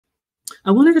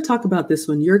I wanted to talk about this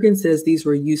one. Jurgen says these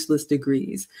were useless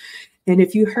degrees. And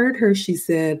if you heard her, she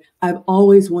said, I've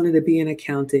always wanted to be in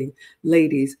accounting.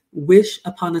 Ladies, wish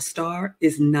upon a star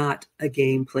is not a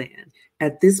game plan.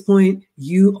 At this point,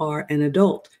 you are an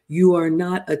adult. You are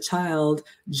not a child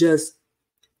just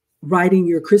writing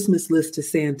your Christmas list to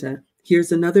Santa.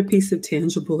 Here's another piece of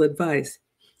tangible advice.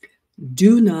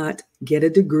 Do not get a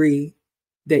degree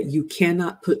that you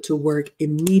cannot put to work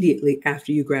immediately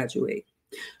after you graduate.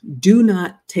 Do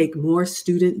not take more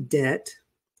student debt.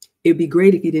 It'd be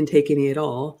great if you didn't take any at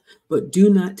all, but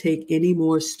do not take any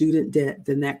more student debt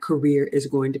than that career is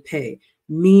going to pay.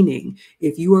 Meaning,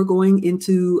 if you are going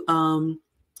into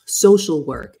social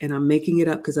work, and I'm making it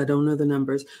up because I don't know the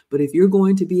numbers, but if you're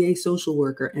going to be a social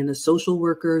worker and a social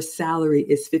worker's salary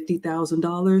is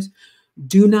 $50,000,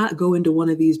 do not go into one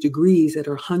of these degrees that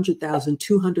are $100,000,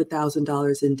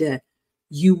 $200,000 in debt.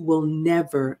 You will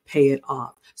never pay it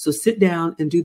off. So sit down and do